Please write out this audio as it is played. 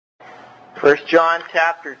1 John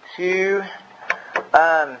chapter 2.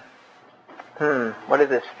 What is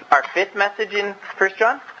this? Our fifth message in 1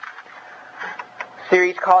 John?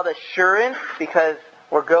 Series called Assurance, because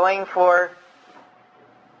we're going for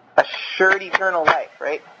assured eternal life,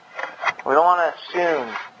 right? We don't want to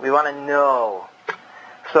assume. We want to know.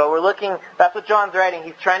 So we're looking, that's what John's writing.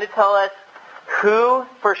 He's trying to tell us who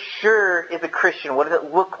for sure is a Christian. What does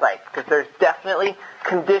it look like? Because there's definitely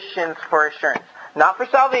conditions for assurance. Not for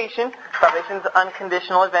salvation. Salvation is an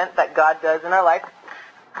unconditional event that God does in our life.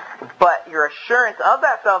 But your assurance of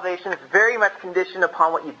that salvation is very much conditioned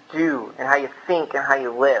upon what you do and how you think and how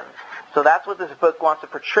you live. So that's what this book wants to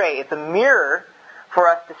portray. It's a mirror for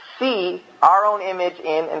us to see our own image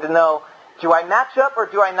in and to know, do I match up or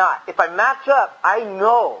do I not? If I match up, I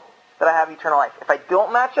know that I have eternal life. If I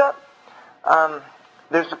don't match up,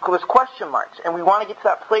 there's question marks. And we want to get to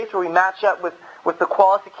that place where we match up with the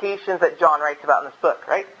qualifications that John writes about in this book,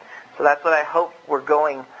 right? So that's what I hope we're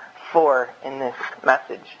going for in this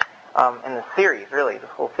message, in this series, really, this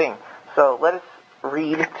whole thing. So let us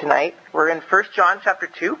read tonight. We're in 1 John chapter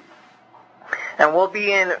 2, and we'll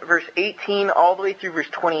be in verse 18 all the way through verse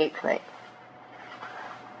 28 tonight.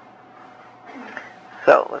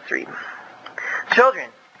 So let's read. Children,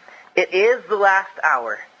 it is the last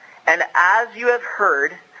hour, and as you have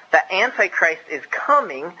heard that Antichrist is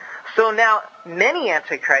coming, so now many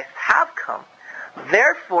Antichrists have come.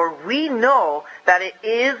 Therefore, we know that it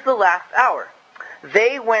is the last hour.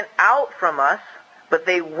 They went out from us, but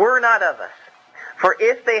they were not of us. For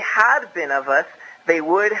if they had been of us, they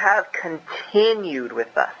would have continued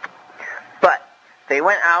with us. But they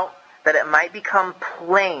went out that it might become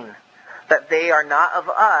plain that they are not of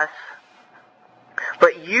us,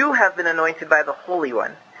 but you have been anointed by the Holy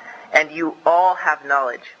One, and you all have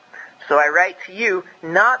knowledge. So I write to you,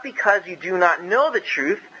 not because you do not know the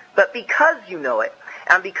truth, but because you know it,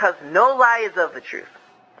 and because no lie is of the truth.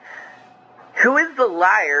 Who is the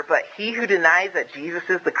liar but he who denies that Jesus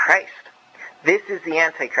is the Christ? This is the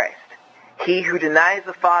Antichrist, he who denies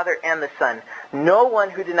the Father and the Son. No one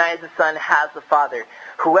who denies the Son has the Father.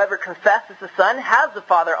 Whoever confesses the Son has the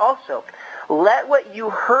Father also. Let what you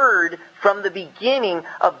heard from the beginning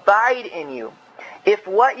abide in you. If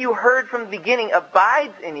what you heard from the beginning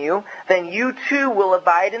abides in you, then you too will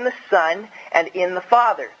abide in the Son and in the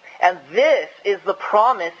Father. And this is the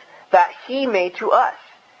promise that He made to us,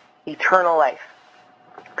 eternal life.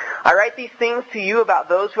 I write these things to you about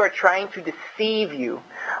those who are trying to deceive you.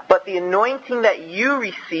 But the anointing that you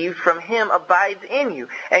received from Him abides in you,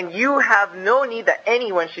 and you have no need that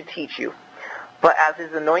anyone should teach you. But as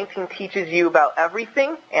His anointing teaches you about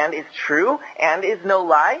everything, and is true, and is no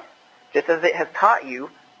lie, just as it has taught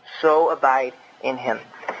you, so abide in Him.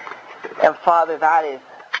 And Father, that is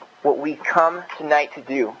what we come tonight to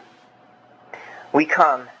do. We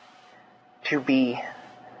come to be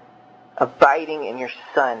abiding in your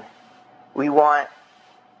Son. We want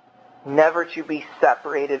never to be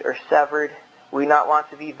separated or severed. We not want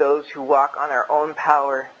to be those who walk on our own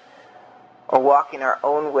power, or walk in our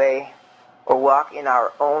own way, or walk in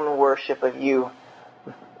our own worship of you,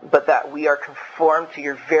 but that we are conformed to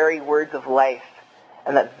your very words of life,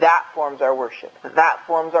 and that forms our worship, that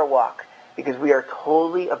forms our walk, because we are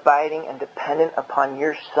totally abiding and dependent upon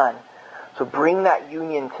your Son. So bring that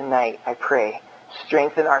union tonight, I pray.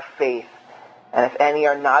 Strengthen our faith. And if any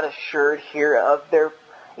are not assured here of their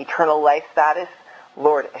eternal life status,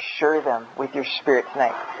 Lord, assure them with your Spirit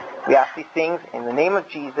tonight. We ask these things in the name of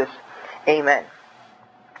Jesus. Amen.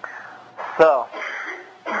 So,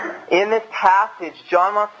 in this passage,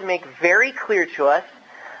 John wants to make very clear to us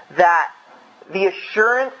that the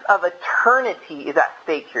assurance of eternity is at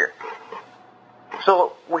stake here.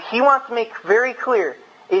 So, what he wants to make very clear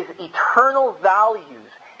is eternal values.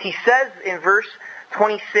 He says in verse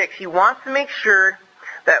 26, he wants to make sure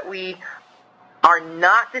that we are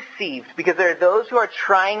not deceived, because there are those who are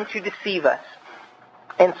trying to deceive us.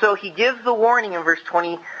 And so he gives the warning in verse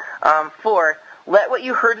 24, let what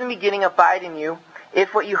you heard in the beginning abide in you.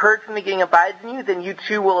 If what you heard from the beginning abides in you, then you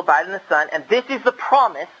too will abide in the Son. And this is the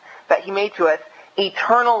promise that he made to us,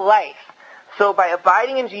 eternal life. So by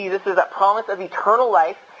abiding in Jesus, there's that promise of eternal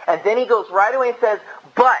life. And then he goes right away and says,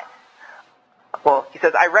 he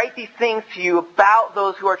says, I write these things to you about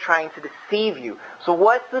those who are trying to deceive you. So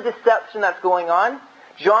what's the deception that's going on?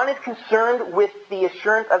 John is concerned with the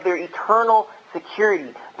assurance of their eternal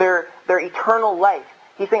security, their eternal life.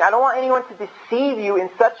 He's saying, I don't want anyone to deceive you in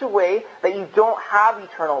such a way that you don't have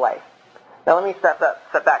eternal life. Now let me step back,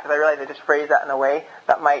 because I realize I just phrased that in a way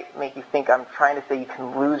that might make you think I'm trying to say you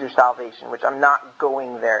can lose your salvation, which I'm not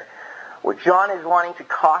going there. What John is wanting to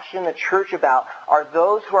caution the church about are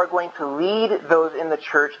those who are going to lead those in the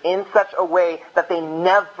church in such a way that they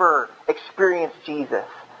never experience Jesus,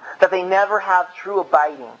 that they never have true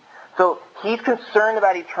abiding. So he's concerned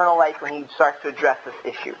about eternal life when he starts to address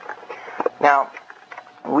this issue. Now,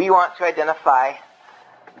 we want to identify,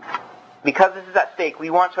 because this is at stake,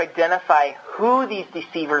 we want to identify who these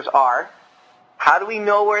deceivers are. How do we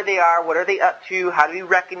know where they are? What are they up to? How do we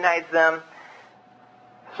recognize them?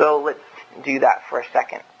 So let's do that for a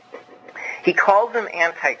second. He calls them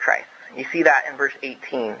antichrists. You see that in verse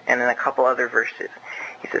 18 and in a couple other verses.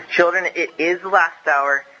 He says, children, it is the last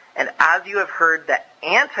hour, and as you have heard that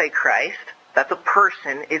Antichrist, that's a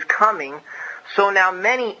person, is coming, so now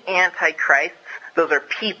many antichrists, those are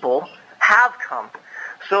people, have come.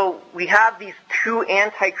 So we have these two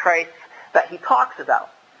antichrists that he talks about.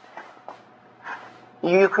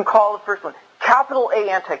 You can call the first one capital A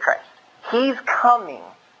Antichrist. He's coming.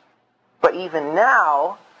 But even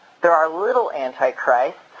now, there are little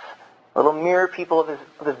antichrists, little mirror people of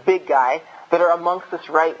this big guy, that are amongst us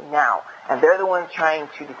right now. And they're the ones trying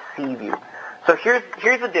to deceive you. So here's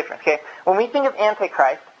the difference, okay? When we think of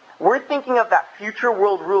Antichrist, we're thinking of that future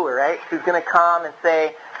world ruler, right? Who's going to come and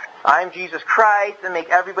say, I'm Jesus Christ, and make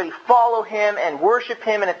everybody follow him and worship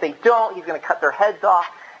him, and if they don't, he's going to cut their heads off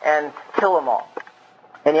and kill them all.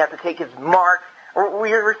 And you have to take his mark.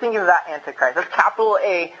 We're thinking of that Antichrist. That's capital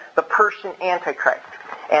A, the Persian Antichrist.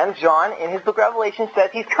 And John, in his book Revelation,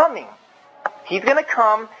 says he's coming. He's going to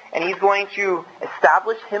come, and he's going to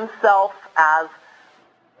establish himself as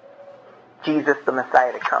Jesus, the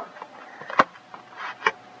Messiah, to come.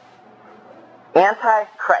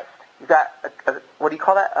 Antichrist. You've got, what do you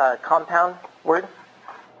call that? A compound word?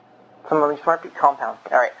 Some of you smart people? Compound.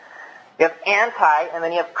 All right. You have anti, and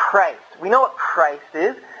then you have Christ. We know what Christ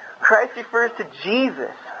is. Christ refers to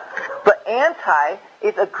Jesus. But anti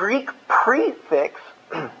is a Greek prefix.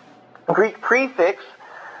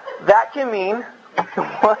 That can mean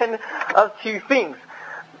one of two things.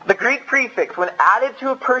 The Greek prefix, when added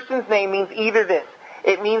to a person's name, means either this.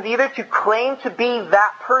 It means either to claim to be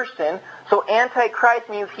that person, so Antichrist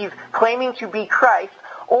means he's claiming to be Christ,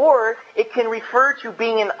 or it can refer to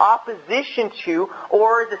being in opposition to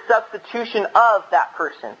or the substitution of that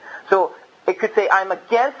person. So it could say, I'm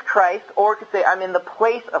against Christ, or it could say, I'm in the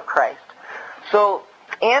place of Christ. So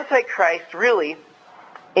Antichrist really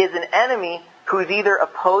is an enemy who is either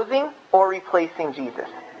opposing or replacing Jesus.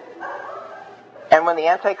 And when the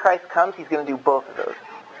Antichrist comes, he's going to do both of those.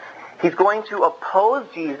 He's going to oppose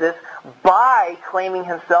Jesus by claiming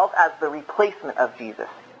himself as the replacement of Jesus.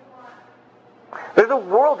 There's a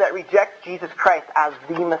world that rejects Jesus Christ as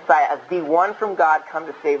the Messiah, as the one from God come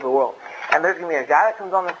to save the world. And there's going to be a guy that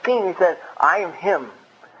comes on the scene and he says, I am him.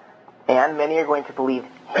 And many are going to believe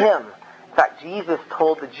him. In fact, Jesus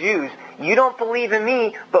told the Jews, you don't believe in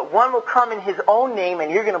me, but one will come in his own name and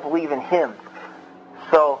you're going to believe in him.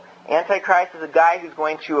 So, Antichrist is a guy who's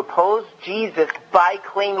going to oppose Jesus by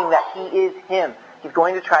claiming that he is him. He's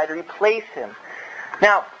going to try to replace him.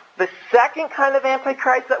 Now, the second kind of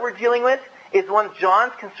Antichrist that we're dealing with is one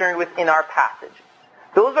John's concerned with in our passage.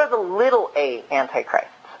 Those are the little a Antichrists.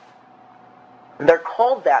 And they're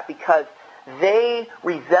called that because they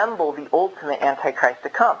resemble the ultimate Antichrist to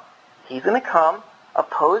come. He's going to come,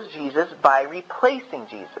 oppose Jesus by replacing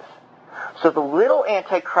Jesus. So the little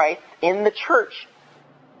Antichrists in the church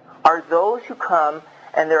are those who come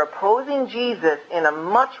and they're opposing Jesus in a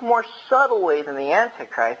much more subtle way than the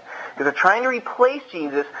Antichrist, because they're trying to replace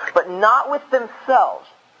Jesus, but not with themselves.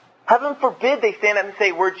 Heaven forbid they stand up and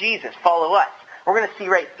say, we're Jesus, follow us. We're going to see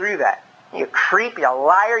right through that. You creep, you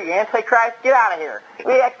liar, you Antichrist, get out of here.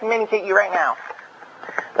 We excommunicate you right now.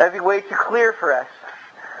 That would be way too clear for us.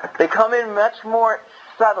 They come in much more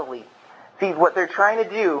subtly. See, what they're trying to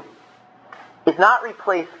do is not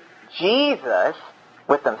replace Jesus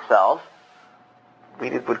with themselves. We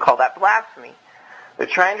would call that blasphemy. They're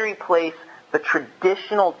trying to replace the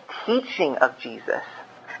traditional teaching of Jesus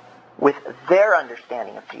with their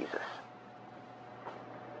understanding of Jesus.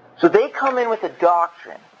 So they come in with a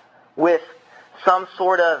doctrine, with some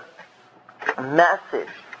sort of message,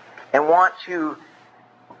 and want to...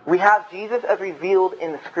 We have Jesus as revealed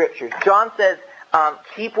in the Scriptures. John says,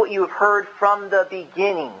 keep what you have heard from the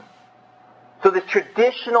beginning. So this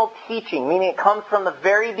traditional teaching, meaning it comes from the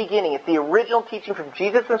very beginning, it's the original teaching from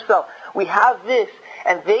Jesus himself. We have this,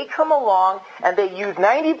 and they come along and they use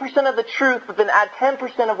 90% of the truth, but then add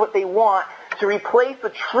 10% of what they want to replace the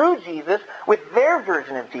true Jesus with their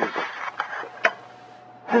version of Jesus.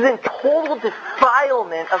 This is in total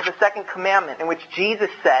defilement of the second commandment, in which Jesus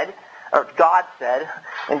said, or God said,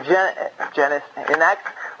 in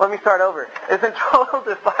Acts, Let me start over. It's in total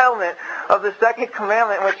defilement of the second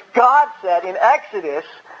commandment, in which God said in Exodus,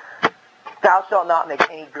 thou shalt not make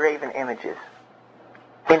any graven images.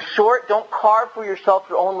 In short, don't carve for yourself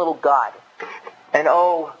your own little God. And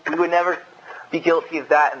we would never be guilty of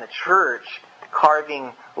that in the church,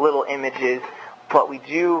 carving little images, but we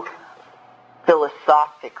do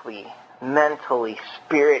philosophically, mentally,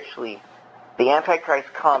 spiritually. The Antichrist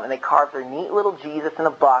come and they carve their neat little Jesus in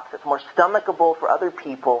a box that's more stomachable for other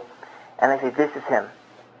people, and they say, this is him.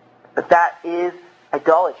 But that is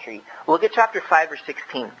idolatry. Look at chapter 5, verse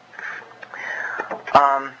 16.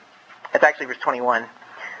 It's actually verse 21.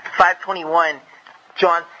 5:21,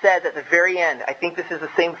 John says at the very end, I think this is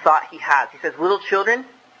the same thought he has. He says, little children,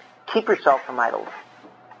 keep yourself from idols.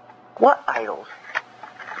 What idols?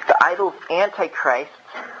 The idols Antichrists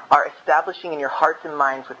are establishing in your hearts and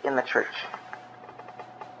minds within the church.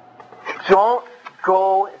 Don't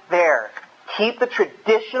go there. Keep the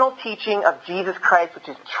traditional teaching of Jesus Christ, which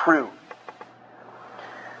is true.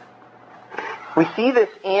 We see this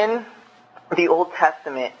in the Old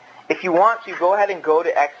Testament. If you want to, go ahead and go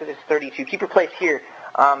to Exodus 32. Keep your place here.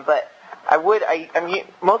 But I'm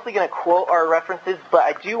mostly going to quote our references, but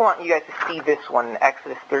I do want you guys to see this one in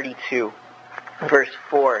Exodus 32, verse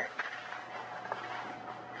 4,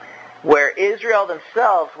 where Israel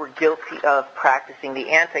themselves were guilty of practicing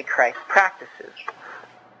the Antichrist practices.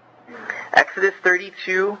 Exodus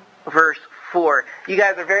 32, verse 4. You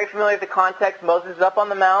guys are very familiar with the context. Moses is up on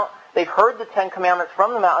the mount. They've heard the Ten Commandments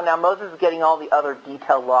from the mountain. Now Moses is getting all the other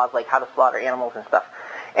detailed laws, like how to slaughter animals and stuff.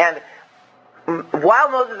 And while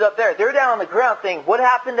Moses is up there, they're down on the ground saying, what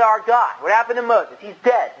happened to our God? What happened to Moses? He's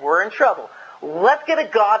dead. We're in trouble. Let's get a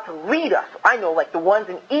God to lead us. I know, like the ones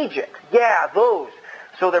in Egypt. Yeah, those.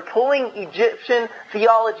 So they're pulling Egyptian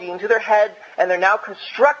theology into their heads, and they're now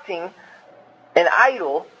constructing an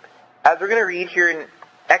idol, as we're going to read here in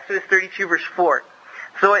Exodus 32, verse 4.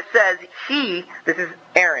 So it says, this is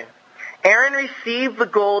Aaron received the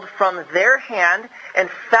gold from their hand and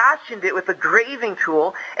fashioned it with a graving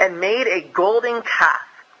tool and made a golden calf.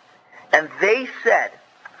 And they said,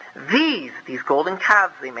 these golden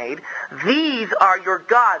calves they made, these are your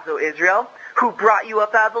gods, O Israel, who brought you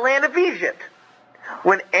up out of the land of Egypt.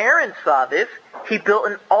 When Aaron saw this, he built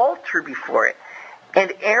an altar before it.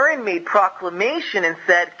 And Aaron made proclamation and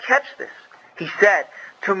said, catch this. He said,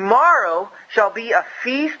 tomorrow shall be a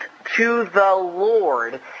feast to the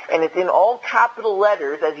Lord. And it's in all capital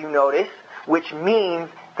letters, as you notice, which means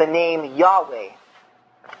the name Yahweh.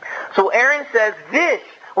 So Aaron says,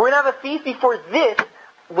 we're going to have a feast before this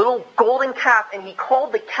little golden calf. And he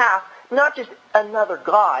called the calf not just another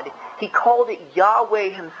god, he called it Yahweh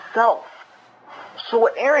himself. So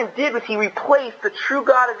what Aaron did was he replaced the true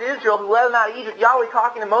God of Israel who led them out of Egypt, Yahweh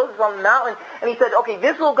talking to Moses on the mountain, and he said, okay,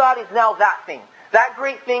 this little God is now that thing. That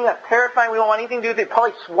great thing that's terrifying, we don't want anything to do with it. It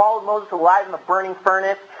probably swallowed Moses alive in the burning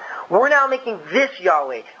furnace. We're now making this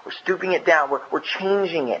Yahweh. We're stooping it down. We're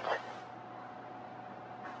changing it.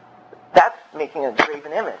 That's making a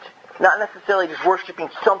graven image. Not necessarily just worshiping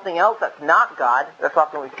something else that's not God. That's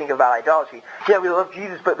often when we think about idolatry. Yeah, we love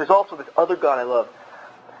Jesus, but there's also this other God I love.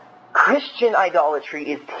 Christian idolatry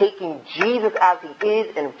is taking Jesus as he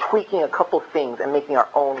is and tweaking a couple things and making our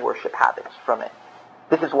own worship habits from it.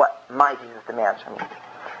 This is what my Jesus demands from me.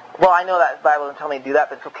 Well, I know that the Bible doesn't tell me to do that,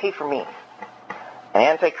 but it's okay for me. And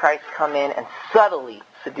Antichrist come in and subtly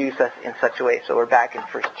seduce us in such a way. So we're back in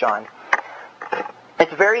 1 John.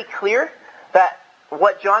 It's very clear that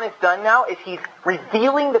what John has done now is he's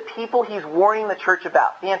revealing the people he's warning the church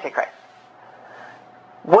about, the Antichrist.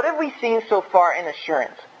 What have we seen so far in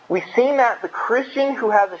assurance? We've seen that the Christian who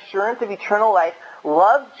has assurance of eternal life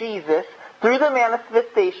loves Jesus through the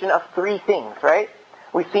manifestation of three things, right?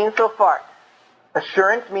 We've seen so far.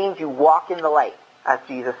 Assurance means you walk in the light as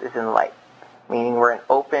Jesus is in the light. Meaning we're in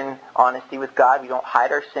open honesty with God. We don't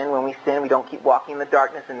hide our sin when we sin. We don't keep walking in the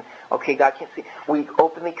darkness and, okay, God can't see. We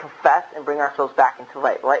openly confess and bring ourselves back into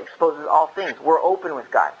light. The light exposes all things. We're open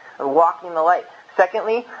with God. We're walking in the light.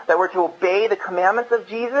 Secondly, that we're to obey the commandments of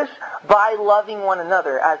Jesus by loving one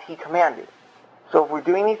another as he commanded. So if we're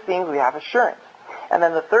doing these things, we have assurance. And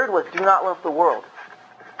then the third was, do not love the world.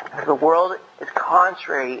 Because the world is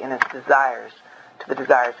contrary in its desires to the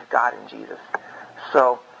desires of God and Jesus.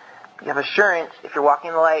 So you have assurance if you're walking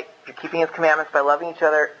in the light, if you're keeping his commandments by loving each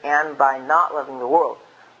other and by not loving the world.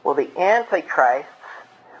 Well, the Antichrists,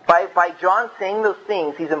 by John saying those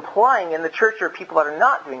things, he's implying in the church there are people that are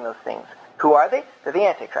not doing those things. Who are they? They're the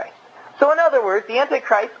Antichrist. So in other words, the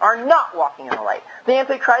Antichrists are not walking in the light. The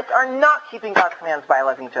Antichrists are not keeping God's commands by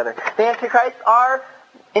loving each other. The Antichrists are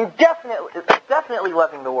definitely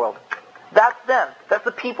loving the world. That's them. That's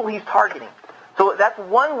the people he's targeting. So that's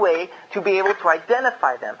one way to be able to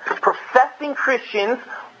identify them. Professing Christians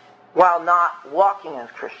while not walking as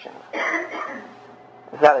Christians.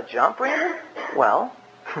 Is that a jump, Brandon? Well,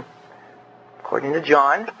 according to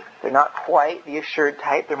John, they're not quite the assured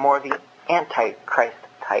type. They're more the antichrist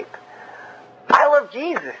type. I love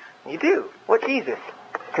Jesus. You do. What Jesus?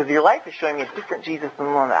 Because your life is showing me a different Jesus than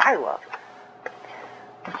the one that I love.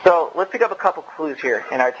 So let's pick up a couple clues here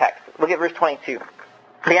in our text. Look at verse 22.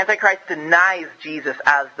 The Antichrist denies Jesus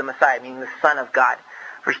as the Messiah, meaning the Son of God.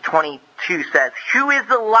 Verse 22 says, "Who is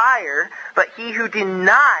the liar but he who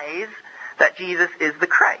denies that Jesus is the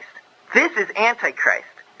Christ?" This is Antichrist,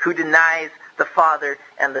 who denies the Father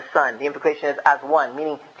and the Son. The implication is as one,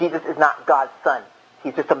 meaning Jesus is not God's Son.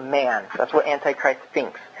 He's just a man. That's what Antichrist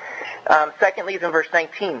thinks. Secondly, in verse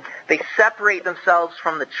 19, they separate themselves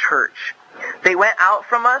from the church. They went out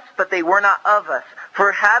from us, but they were not of us.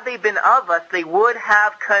 For had they been of us, they would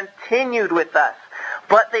have continued with us.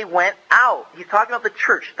 But they went out. He's talking about the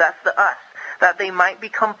church. That's the us. That they might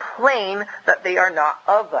become plain that they are not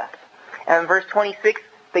of us. And in verse 26,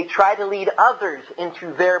 they try to lead others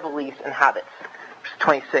into their beliefs and habits. Verse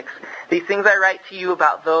 26, "These things I write to you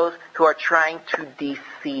about those who are trying to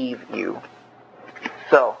deceive you."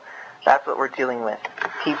 So, that's what we're dealing with.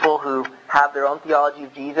 People who have their own theology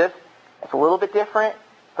of Jesus. It's a little bit different,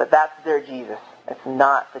 but that's their Jesus. It's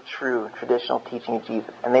not the true traditional teaching of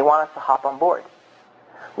Jesus. And they want us to hop on board.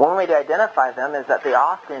 One way to identify them is that they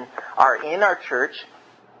often are in our church,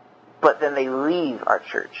 but then they leave our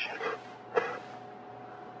church.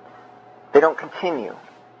 They don't continue.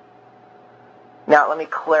 Now, let me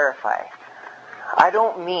clarify. I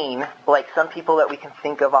don't mean, like some people that we can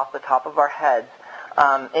think of off the top of our heads,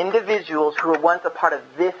 individuals who were once a part of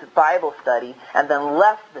this Bible study and then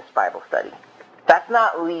left this Bible study. That's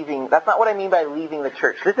not leaving. That's not what I mean by leaving the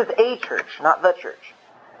church. This is a church, not the church.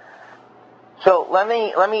 So let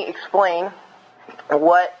me explain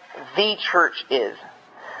what the church is.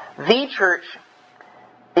 The church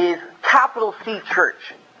is capital C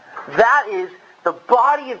church. That is the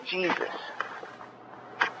body of Jesus.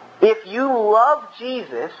 If you love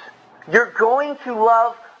Jesus, you're going to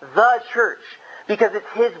love the church because it's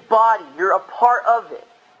His body. You're a part of it.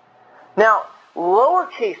 Now,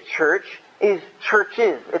 lowercase church is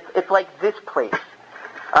churches. It's like this place.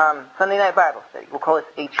 Sunday night Bible study, we'll call this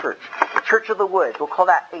a church. Church of the Woods, we'll call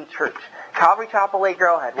that a church. Calvary Chapel Lake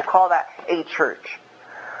Arrowhead, we'll call that a church.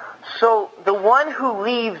 So the one who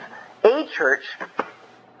leaves a church,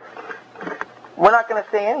 we're not going to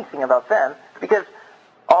say anything about them because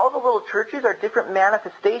all the little churches are different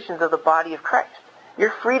manifestations of the body of Christ.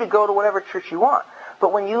 You're free to go to whatever church you want.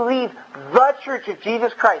 But when you leave the church of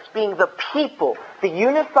Jesus Christ, being the people, the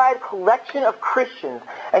unified collection of Christians,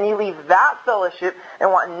 and you leave that fellowship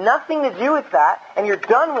and want nothing to do with that, and you're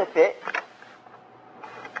done with it,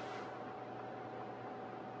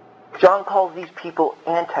 John calls these people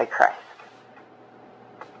Antichrist.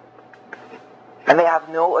 And they have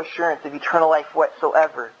no assurance of eternal life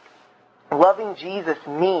whatsoever. Loving Jesus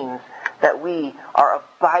means that we are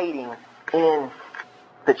abiding in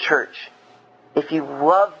the church. If you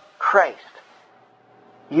love Christ,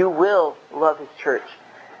 you will love His church.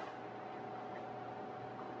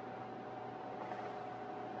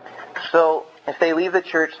 So, if they leave the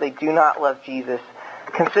church, they do not love Jesus.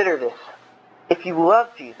 Consider this. If you love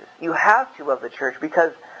Jesus, you have to love the church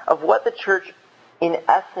because of what the church in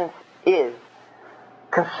essence is.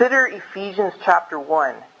 Consider Ephesians chapter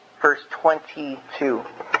 1, verse 22.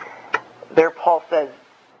 There Paul says,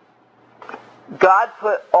 God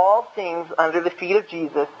put all things under the feet of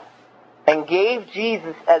Jesus and gave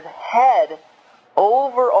Jesus as head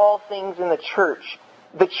over all things in the church.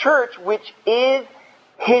 The church, which is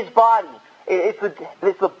His body. It's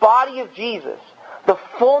the body of Jesus. The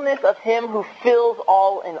fullness of Him who fills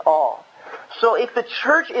all in all. So if the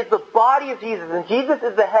church is the body of Jesus and Jesus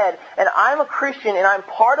is the head and I'm a Christian and I'm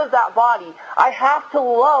part of that body, I have to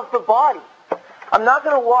love the body. I'm not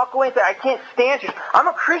going to walk away and say, I can't stand church. I'm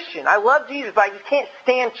a Christian. I love Jesus, but I just can't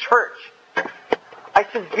stand church. I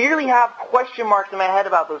severely have question marks in my head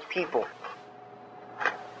about those people.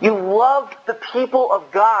 You love the people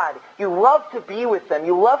of God. You love to be with them.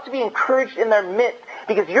 You love to be encouraged in their midst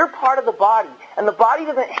because you're part of the body. And the body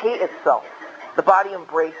doesn't hate itself. The body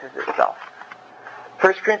embraces itself.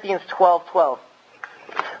 1 Corinthians 12:12.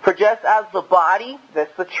 For just as the body,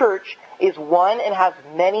 that's the church, is one and has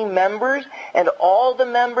many members, and all the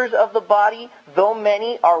members of the body, though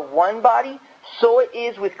many, are one body, so it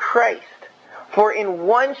is with Christ. For in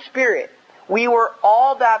one Spirit we were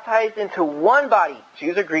all baptized into one body,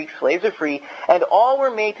 Jews or Greeks, slaves or free, and all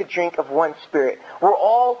were made to drink of one Spirit. We're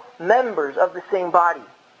all members of the same body.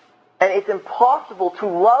 And it's impossible to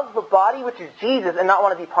love the body, which is Jesus, and not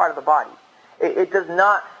want to be part of the body. It does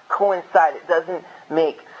not coincide. It doesn't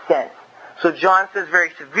make sense. So John says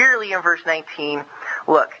very severely in verse 19,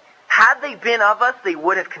 look, had they been of us, they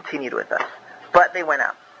would have continued with us. But they went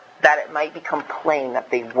out, that it might become plain that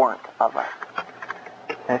they weren't of us.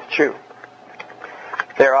 And it's true.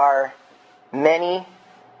 There are many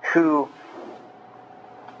who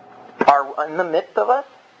are in the midst of us.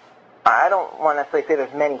 I don't want to necessarily say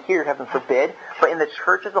there's many here, heaven forbid, but in the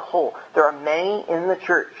church as a whole, there are many in the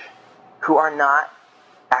church who are not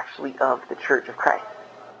actually of the church of Christ.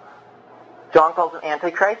 John calls them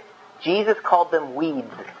antichrist. Jesus called them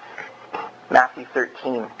weeds. Matthew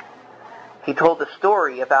 13. He told the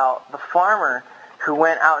story about the farmer who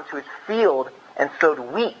went out into his field and sowed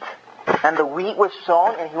wheat. And the wheat was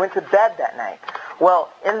sown, and he went to bed that night.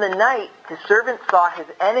 Well, in the night, his servant saw his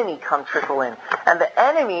enemy come trickle in. And the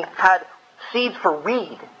enemy had seeds for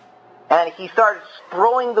weed. And he started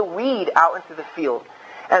throwing the weed out into the field.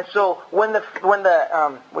 And so when the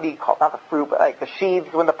what do you call it? Not the fruit, but like the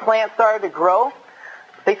sheaves, when the plant started to grow,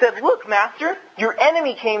 they said, look, master, your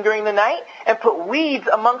enemy came during the night and put weeds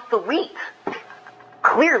amongst the wheat.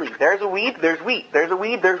 Clearly, there's a weed, there's wheat. There's a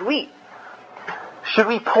weed, there's wheat. Should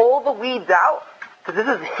we pull the weeds out? Because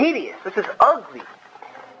this is hideous. This is ugly.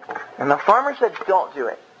 And the farmer said, don't do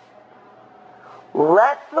it.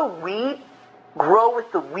 Let the wheat grow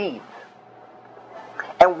with the weeds.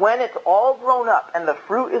 And when it's all grown up and the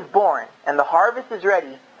fruit is born and the harvest is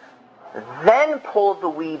ready, then pull the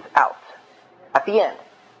weeds out at the end.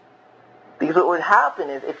 Because what would happen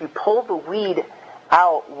is if you pull the weed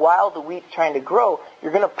out while the wheat's trying to grow,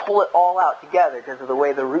 you're going to pull it all out together because of the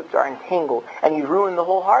way the roots are entangled, and you ruin the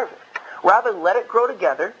whole harvest. Rather, let it grow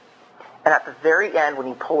together, and at the very end, when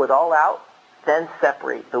you pull it all out, then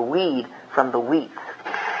separate the weed from the wheat.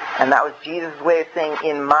 And that was Jesus' way of saying,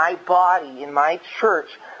 in my body, in my church,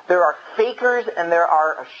 there are fakers and there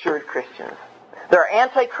are assured Christians. There are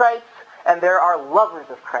antichrists and there are lovers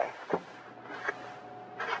of Christ.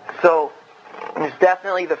 So, there's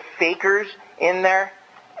definitely the fakers in there,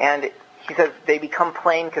 and he says they become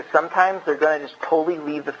plain because sometimes they're going to just totally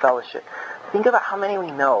leave the fellowship. Think about how many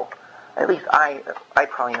we know. At least I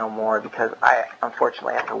probably know more because I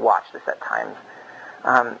unfortunately have to watch this at times.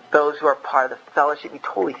 Those who are part of the fellowship, you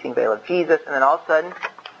totally think they love Jesus, and then all of a sudden,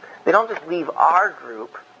 they don't just leave our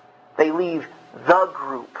group, they leave the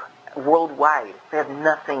group worldwide. They have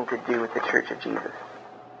nothing to do with the Church of Jesus.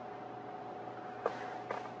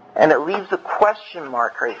 And it leaves a question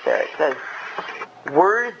mark right there. It says,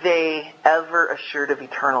 were they ever assured of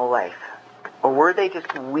eternal life? Or were they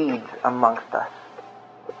just weeds amongst us?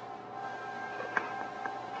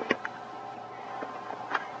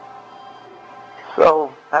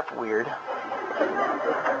 So, that's weird. It's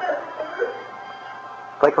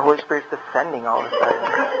like the Holy Spirit's descending all of a sudden.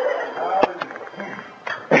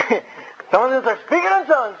 Someone's going to start speaking in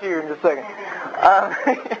tongues here in just a second.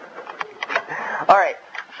 Alright,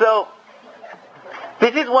 so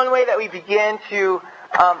this is one way that we begin to,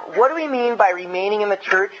 what do we mean by remaining in the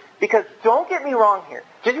church? Because don't get me wrong here.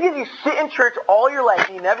 Just because you sit in church all your life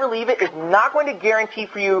and you never leave it is not going to guarantee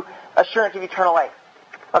for you assurance of eternal life.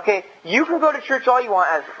 Okay, you can go to church all you want,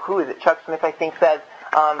 as, who is it, Chuck Smith, I think, says,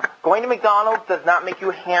 going to McDonald's does not make you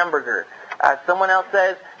a hamburger. Someone else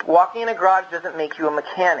says, walking in a garage doesn't make you a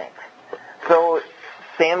mechanic. So,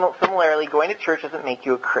 similarly, going to church doesn't make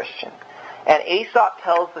you a Christian. And Aesop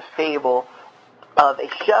tells the fable of a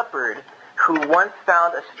shepherd who once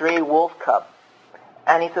found a stray wolf cub.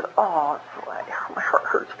 And he said, oh, my heart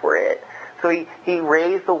hurts for it. So he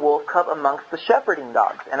raised the wolf cub amongst the shepherding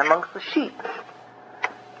dogs and amongst the sheep.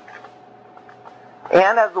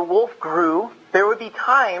 And as the wolf grew, there would be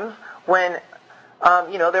times when,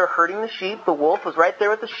 they were herding the sheep. The wolf was right there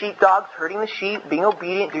with the sheepdogs, herding the sheep, being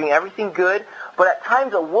obedient, doing everything good. But at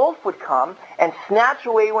times a wolf would come and snatch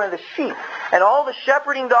away one of the sheep. And all the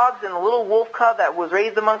shepherding dogs and the little wolf cub that was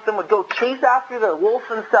raised amongst them would go chase after the wolf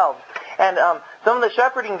themselves. And some of the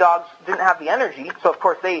shepherding dogs didn't have the energy, so of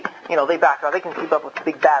course they backed off. They can keep up with the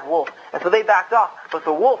big bad wolf. And so they backed off, but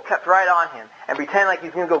the wolf kept right on him and pretended like he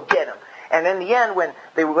was going to go get him. And in the end, when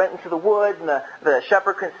they went into the woods and the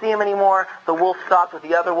shepherd couldn't see him anymore, the wolf stopped with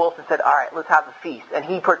the other wolf and said, all right, let's have the feast. And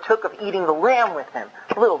he partook of eating the lamb with him,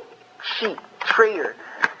 a little sheep, traitor.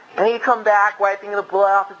 And he'd come back, wiping the blood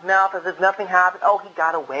off his mouth as if nothing happened. Oh, he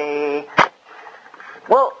got away.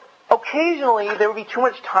 Well, occasionally there would be too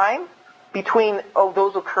much time between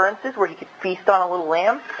those occurrences where he could feast on a little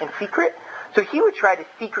lamb in secret. So he would try to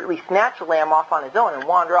secretly snatch a lamb off on his own and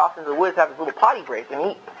wander off into the woods, have his little potty break,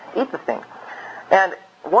 and eat the thing. And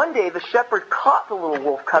one day the shepherd caught the little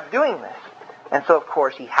wolf cub doing this. And so, of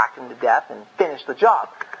course, he hacked him to death and finished the job.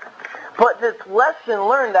 But this lesson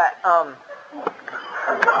learned that,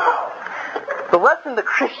 the lesson the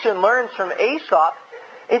Christian learns from Aesop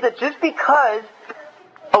is that just because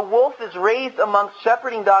a wolf is raised amongst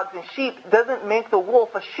shepherding dogs and sheep doesn't make the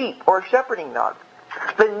wolf a sheep or a shepherding dog.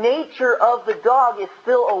 The nature of the dog is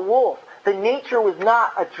still a wolf. The nature was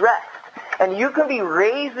not addressed. And you can be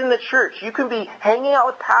raised in the church. You can be hanging out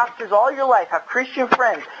with pastors all your life, have Christian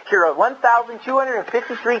friends, hear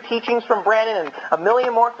 1,253 teachings from Brandon and a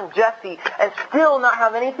million more from Jesse, and still not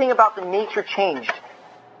have anything about the nature changed.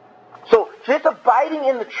 So just abiding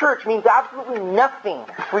in the church means absolutely nothing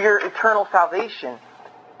for your eternal salvation.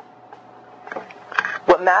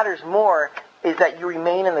 What matters more is that you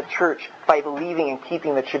remain in the church by believing and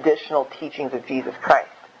keeping the traditional teachings of Jesus Christ,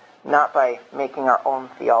 not by making our own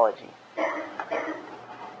theology.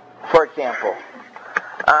 For example,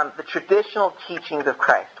 the traditional teachings of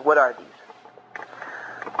Christ, what are these?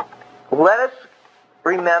 Let us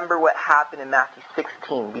remember what happened in Matthew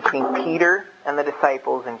 16 between Peter and the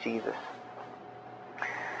disciples and Jesus.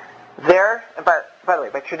 There, and by the way,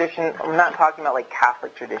 by tradition, I'm not talking about like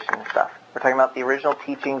Catholic tradition and stuff. We're talking about the original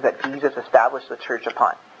teachings that Jesus established the church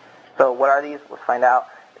upon. So what are these? Let's find out.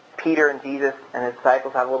 Peter and Jesus and his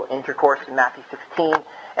disciples have a little intercourse in Matthew 16,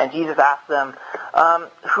 and Jesus asks them,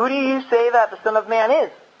 who do you say that the Son of Man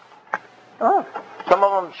is? Oh, some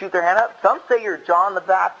of them shoot their hand up. Some say you're John the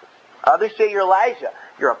Baptist. Others say you're Elijah.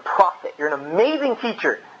 You're a prophet. You're an amazing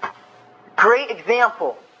teacher. Great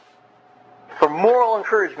example for moral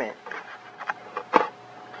encouragement.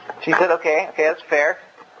 She said, okay, that's fair.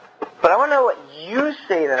 But I want to know what you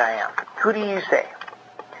say that I am. Who do you say?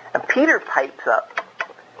 And Peter pipes up,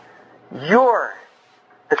 you're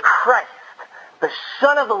the Christ, the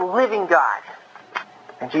Son of the living God.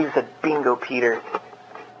 And Jesus said, bingo, Peter.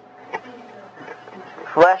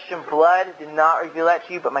 Flesh and blood did not reveal that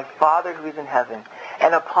to you, but my Father who is in heaven.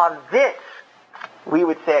 And upon this, we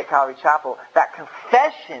would say at Calvary Chapel, that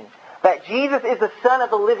confession that Jesus is the Son of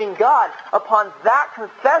the living God, upon that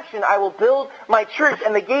confession I will build my church,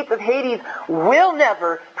 and the gates of Hades will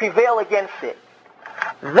never prevail against it.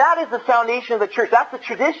 That is the foundation of the church. That's the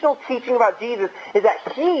traditional teaching about Jesus, is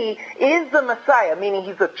that He is the Messiah, meaning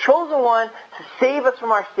He's the chosen one to save us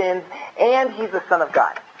from our sins, and He's the Son of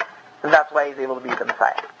God. And that's why He's able to be the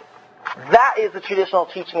Messiah. That is the traditional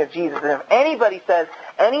teaching of Jesus. And if anybody says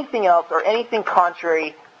anything else or anything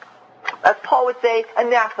contrary, as Paul would say,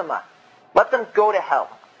 anathema. Let them go to hell.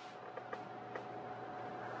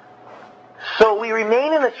 So we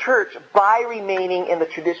remain in the church by remaining in the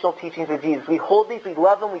traditional teachings of Jesus. We hold these, we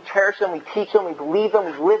love them, we cherish them, we teach them, we believe them,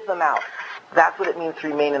 we live them out. That's what it means to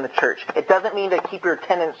remain in the church. It doesn't mean to keep your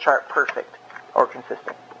attendance chart perfect or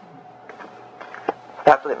consistent.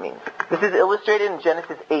 That's what it means. This is illustrated in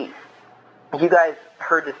Genesis 8. You guys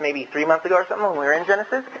heard this maybe 3 months ago or something when we were in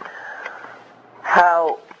Genesis.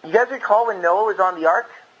 How, you guys recall when Noah was on the ark?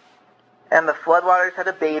 And the floodwaters had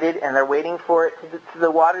abated, and they're waiting for it to the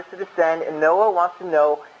waters to descend. And Noah wants to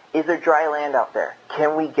know, is there dry land out there?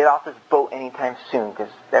 Can we get off this boat anytime soon? Because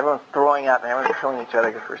everyone's throwing up and everyone's killing each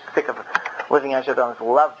other because we're sick of living on each other on this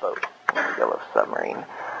love boat, yellow submarine.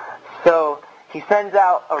 So he sends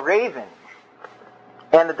out a raven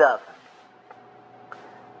and a dove.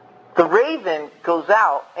 The raven goes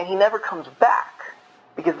out, and he never comes back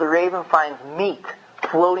because the raven finds meat,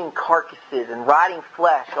 floating carcasses and rotting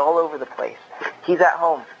flesh all over the place. He's at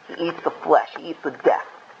home. He eats the flesh. He eats the death.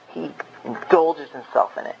 He indulges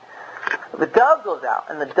himself in it. The dove goes out,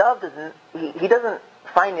 and the dove doesn't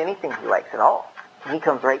find anything he likes at all. And he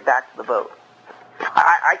comes right back to the boat.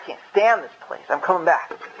 I can't stand this place. I'm coming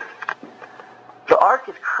back. The ark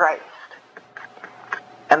is Christ.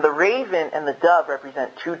 And the raven and the dove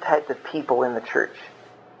represent two types of people in the church.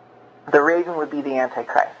 The raven would be the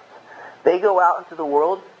Antichrist. They go out into the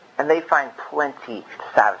world, and they find plenty to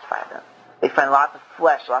satisfy them. They find lots of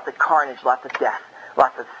flesh, lots of carnage, lots of death,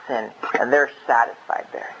 lots of sin, and they're satisfied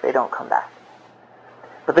there. They don't come back.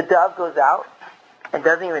 But the dove goes out and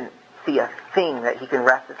doesn't even see a thing that he can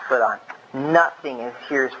rest his foot on. Nothing is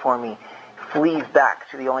here for me. Flees back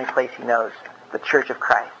to the only place he knows, the church of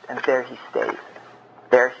Christ, and there he stays.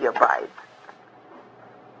 There he abides.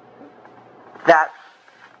 That's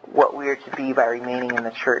what we are to be by remaining in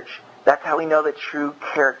the church. That's how we know the true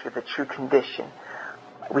character, the true condition.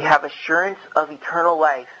 We have assurance of eternal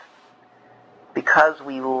life because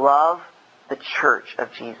we love the church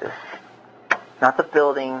of Jesus. Not the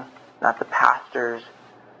building, not the pastors,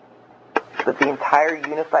 but the entire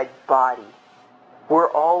unified body. We're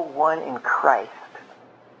all one in Christ.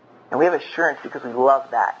 And we have assurance because we love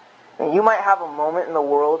that. And you might have a moment in the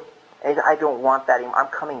world, and I don't want that anymore. I'm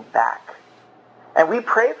coming back. And we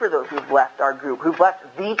pray for those who've left our group, who've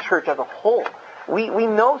left the church as a whole. We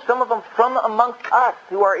know some of them from amongst us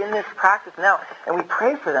who are in this practice now, and we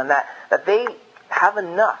pray for them that they have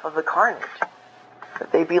enough of the carnage,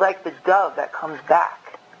 that they be like the dove that comes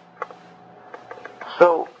back.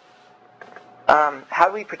 So, how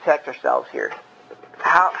do we protect ourselves here?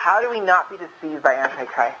 How do we not be deceived by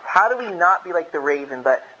Antichrist? How do we not be like the raven,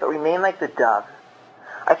 but remain like the dove?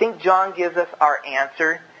 I think John gives us our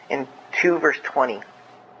answer in 2 verse 20.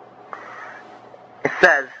 It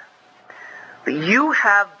says, "But you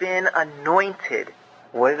have been anointed."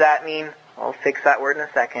 What does that mean? I'll fix that word in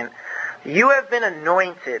a second. "You have been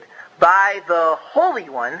anointed by the Holy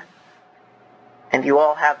One, and you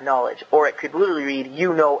all have knowledge." Or it could literally read,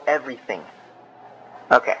 "You know everything."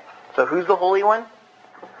 Okay, so who's the Holy One?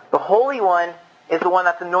 The Holy One is the one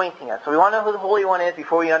that's anointing us. So we want to know who the Holy One is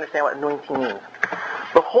before we understand what anointing means.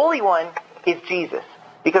 The Holy One is Jesus.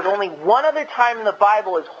 Because only one other time in the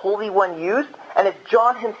Bible is Holy One used, and it's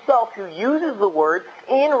John himself who uses the word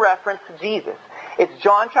in reference to Jesus. It's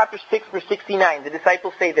John chapter 6, verse 69. The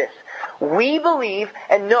disciples say this, "We believe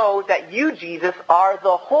and know that you, Jesus, are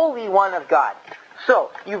the Holy One of God."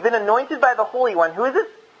 So, you've been anointed by the Holy One. Who is this?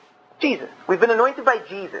 Jesus. We've been anointed by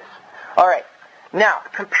Jesus. Alright. Now,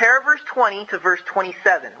 compare verse 20 to verse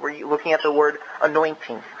 27. We're looking at the word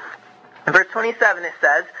anointing. In verse 27 it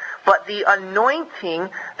says, "But the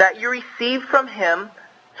anointing that you received from Him,"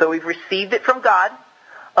 so we've received it from God,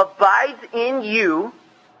 "abides in you,"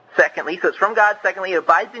 secondly, so it's from God, secondly, it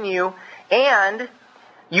abides in you, "and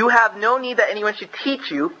you have no need that anyone should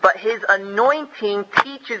teach you, but His anointing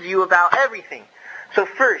teaches you about everything." So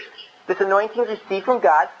first, this anointing is received from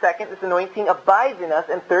God. Second, this anointing abides in us.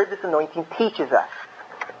 And third, this anointing teaches us.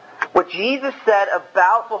 What Jesus said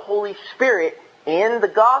about the Holy Spirit in the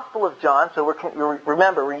Gospel of John, so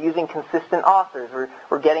remember, we're using consistent authors.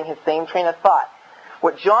 We're getting his same train of thought.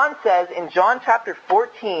 What John says in John chapter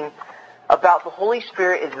 14 about the Holy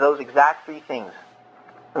Spirit is those exact three things.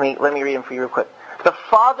 Let me read them for you real quick. "The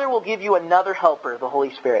Father will give you another helper, the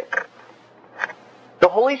Holy Spirit. The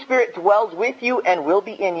Holy Spirit dwells with you and will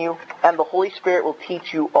be in you, and the Holy Spirit will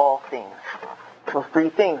teach you all things." Those three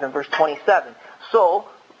things in verse 27. So,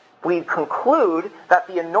 we conclude that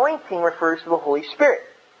the anointing refers to the Holy Spirit,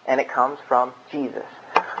 and it comes from Jesus.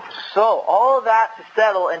 So, all of that to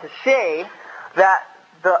settle and to say that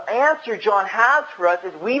the answer John has for us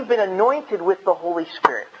is we've been anointed with the Holy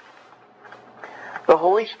Spirit. The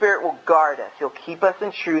Holy Spirit will guard us. He'll keep us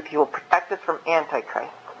in truth. He will protect us from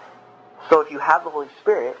Antichrist. So if you have the Holy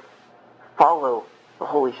Spirit, follow the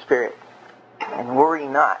Holy Spirit and worry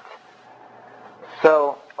not.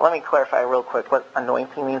 So, let me clarify real quick what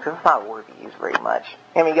anointing means, because it's not a word we use very much.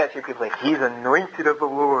 I mean, you guys hear people say, "He's anointed of the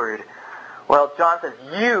Lord." Well, John says,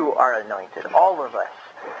 you are anointed, all of us.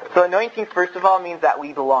 So anointing, first of all, means that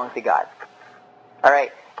we belong to God.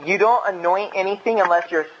 Alright? You don't anoint anything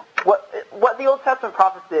unless you're... What the Old Testament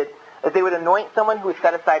prophets did is they would anoint someone who was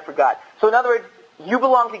set aside for God. So in other words, you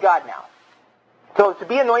belong to God now. So to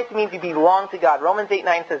be anointed means you belong to God. Romans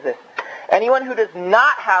 8:9 says this, "Anyone who does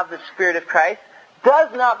not have the Spirit of Christ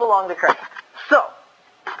does not belong to Christ." So,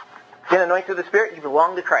 been anointed with the Spirit, you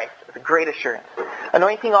belong to Christ. It's a great assurance.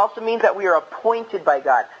 Anointing also means that we are appointed by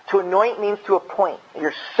God. To anoint means to appoint.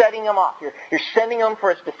 You're setting them off. You're sending them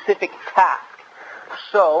for a specific task.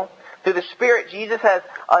 So, through the Spirit, Jesus has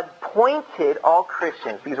appointed all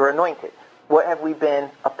Christians because we're anointed. What have we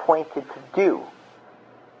been appointed to do?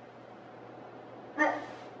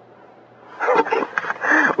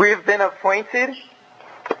 We have been appointed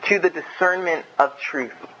to the discernment of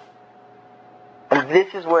truth. And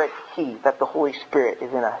this is where it's key, that the Holy Spirit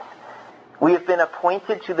is in us. We have been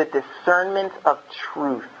appointed to the discernment of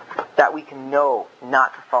truth, that we can know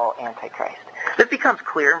not to follow Antichrist. This becomes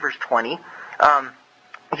clear in verse 20.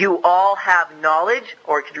 You all have knowledge,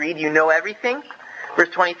 or it could read, you know everything. Verse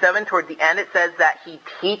 27, toward the end, it says that He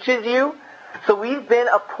teaches you. So we've been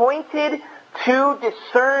appointed to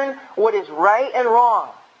discern what is right and wrong.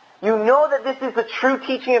 You know that this is the true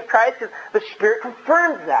teaching of Christ because the Spirit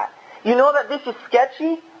confirms that. You know that this is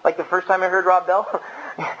sketchy, like the first time I heard Rob Bell,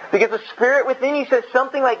 because the Spirit within you says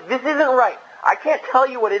something like, this isn't right. I can't tell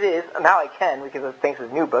you what it is. Now I can because of thanks to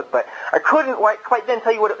his new book, but I couldn't quite then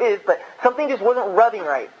tell you what it is, but something just wasn't rubbing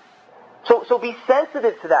right. So be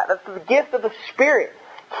sensitive to that. That's the gift of the Spirit,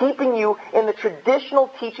 keeping you in the traditional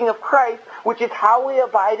teaching of Christ, which is how we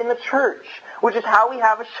abide in the church, which is how we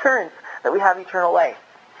have assurance that we have eternal life.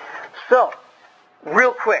 So,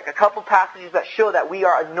 real quick, a couple passages that show that we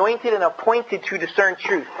are anointed and appointed to discern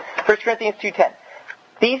truth. 1 Corinthians 2:10.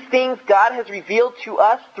 These things God has revealed to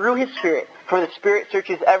us through His Spirit, for the Spirit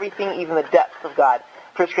searches everything, even the depths of God.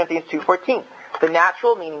 1 Corinthians 2:14. The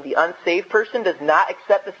natural, meaning the unsaved person, does not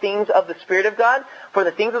accept the things of the Spirit of God, for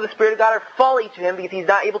the things of the Spirit of God are folly to him because he's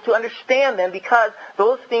not able to understand them because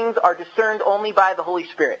those things are discerned only by the Holy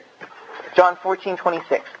Spirit. John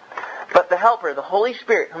 14:26. But the Helper, the Holy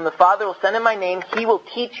Spirit, whom the Father will send in my name, he will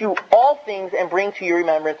teach you all things and bring to your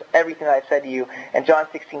remembrance everything that I've said to you. And John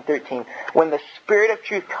 16:13. When the Spirit of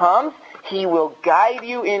truth comes, he will guide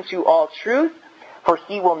you into all truth, for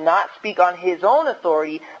he will not speak on his own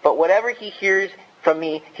authority, but whatever he hears from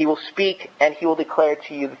me, he will speak, and he will declare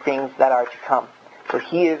to you the things that are to come. So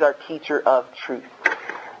he is our teacher of truth.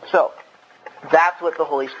 So, that's what the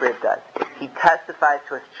Holy Spirit does. He testifies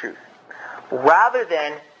to us truth. Rather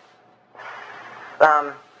than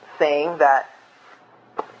saying that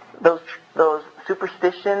those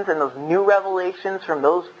superstitions and those new revelations from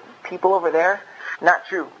those people over there, not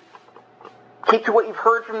true. Keep to what you've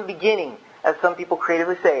heard from the beginning, as some people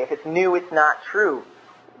creatively say. If it's new, it's not true.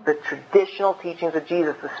 The traditional teachings of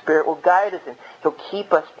Jesus, the Spirit will guide us in. He'll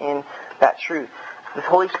keep us in that truth. The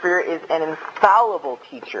Holy Spirit is an infallible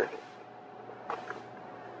teacher.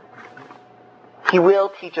 He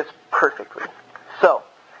will teach us perfectly. So,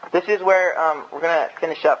 this is where we're going to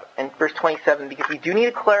finish up in verse 27, because we do need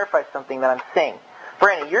to clarify something that I'm saying.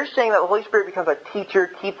 Brandon, you're saying that the Holy Spirit becomes our teacher,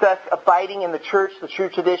 keeps us abiding in the church, the true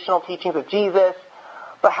traditional teachings of Jesus.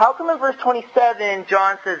 But how come in verse 27,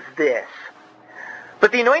 John says this?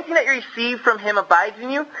 But the anointing that you receive from him abides in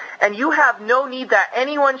you, and you have no need that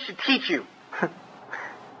anyone should teach you.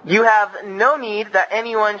 You have no need that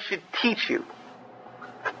anyone should teach you.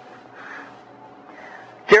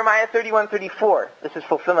 Jeremiah 31:34. This is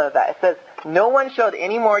fulfillment of that. It says, no one shall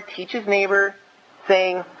any more teach his neighbor,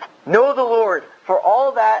 saying, know the Lord, for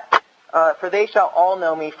they shall all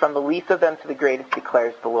know me, from the least of them to the greatest,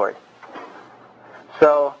 declares the Lord.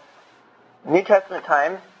 So, New Testament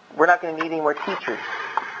times, we're not going to need any more teachers.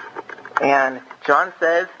 And John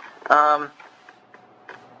says,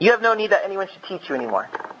 you have no need that anyone should teach you anymore.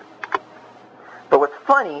 But what's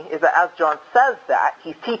funny is that as John says that,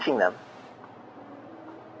 he's teaching them.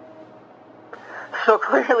 So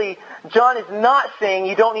clearly, John is not saying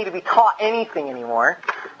you don't need to be taught anything anymore.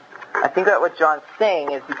 I think that what John's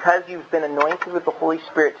saying is because you've been anointed with the Holy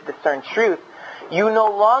Spirit to discern truth, you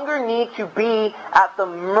no longer need to be at the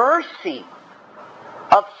mercy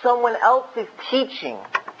of someone else's teaching,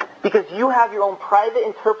 because you have your own private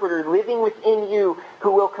interpreter living within you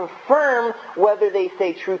who will confirm whether they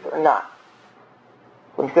say truth or not.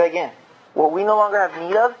 Let me say that again. What we no longer have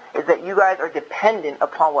need of is that you guys are dependent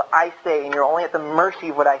upon what I say, and you're only at the mercy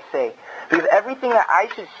of what I say. Because everything that I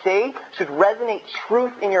should say should resonate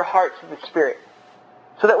truth in your hearts with the Spirit.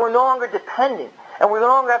 So that we're no longer dependent. And we no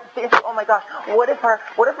longer have to say, oh my gosh, what if our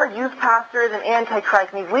youth pastor is an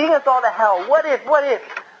antichrist and he's leading us all to hell? What if?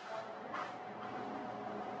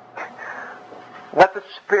 Let the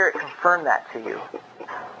Spirit confirm that to you.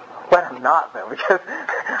 Let him not, though, because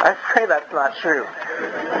I pray that's not true.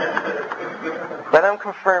 Let him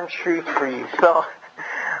confirm truth for you. So,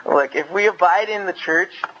 look, if we abide in the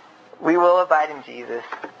church, we will abide in Jesus.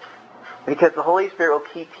 Because the Holy Spirit will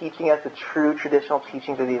keep teaching us the true traditional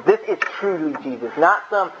teachings of Jesus. This is truly Jesus, not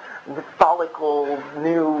some mythological,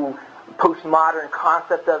 new, postmodern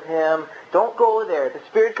concept of Him. Don't go there. The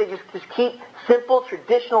Spirit says just keep simple,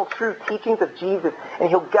 traditional, true teachings of Jesus, and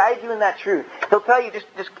He'll guide you in that truth. He'll tell you, just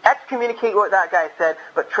excommunicate what that guy said,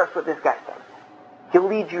 but trust what this guy said. He'll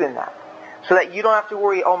lead you in that. So that you don't have to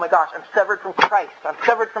worry, oh my gosh, I'm severed from Christ. I'm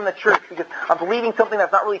severed from the church because I'm believing something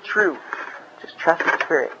that's not really true. Just trust the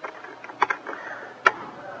Spirit.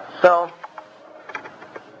 So,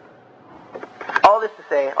 all this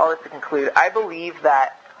to conclude, I believe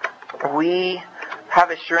that we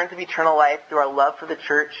have assurance of eternal life through our love for the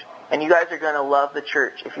church, and you guys are going to love the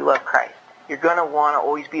church if you love Christ. You're going to want to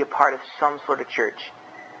always be a part of some sort of church.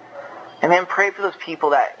 And then pray for those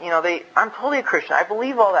people that, I'm totally a Christian, I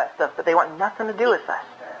believe all that stuff, but they want nothing to do with us.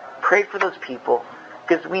 Pray for those people.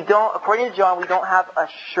 Because according to John, we don't have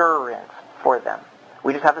assurance for them.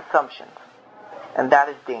 We just have assumptions. And that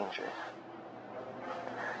is dangerous.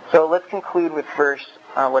 So let's conclude with verse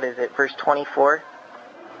 24?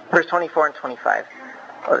 Verse 24 and 25.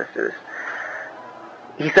 Let's do this.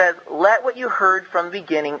 He says, let what you heard from the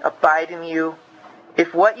beginning abide in you.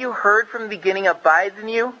 If what you heard from the beginning abides in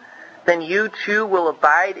you, then you too will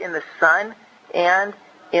abide in the Son and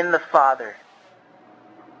in the Father.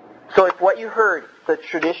 So if what you heard, the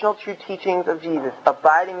traditional true teachings of Jesus,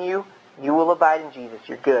 abide in you, you will abide in Jesus.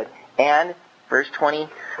 You're good. And, verse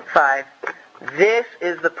 25, this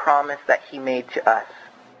is the promise that He made to us.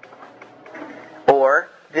 Or,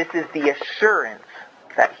 this is the assurance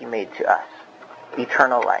that He made to us.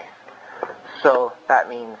 Eternal life. So, that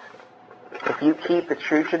means if you keep the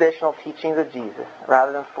true traditional teachings of Jesus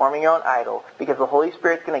rather than forming your own idol, because the Holy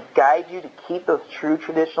Spirit's going to guide you to keep those true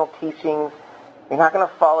traditional teachings, you're not going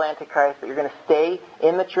to follow Antichrist, but you're going to stay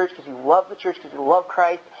in the church because you love the church, because you love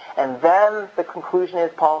Christ. And then the conclusion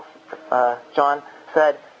is, John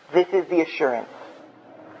said, this is the assurance.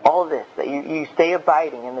 All of this, that you stay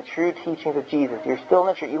abiding in the true teachings of Jesus. You're still in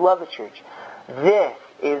the church. You love the church. This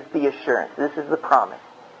is the assurance. This is the promise.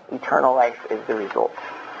 Eternal life is the result.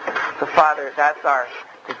 So, Father, that's our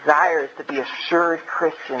desire, is to be assured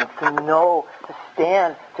Christians, to know, to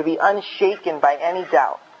stand, to be unshaken by any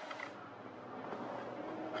doubt.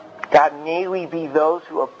 God, may we be those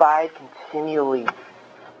who abide continually,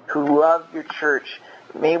 who love your church.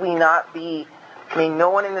 May no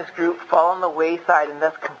one in this group fall on the wayside and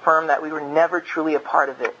thus confirm that we were never truly a part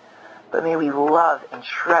of it. But may we love and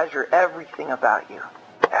treasure everything about you.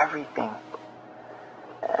 Everything.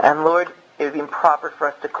 And Lord, it would be improper for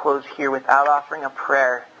us to close here without offering a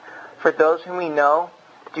prayer for those whom we know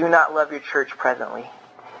do not love your church presently.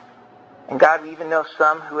 And God, we even know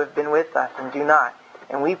some who have been with us and do not.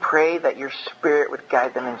 And we pray that your Spirit would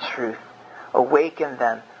guide them in truth. Awaken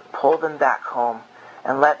them. Pull them back home.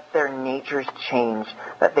 And let their natures change,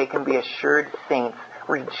 that they can be assured saints,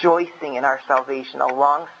 rejoicing in our salvation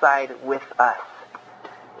alongside with us.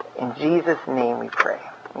 In Jesus' name we pray.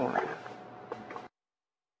 Amen.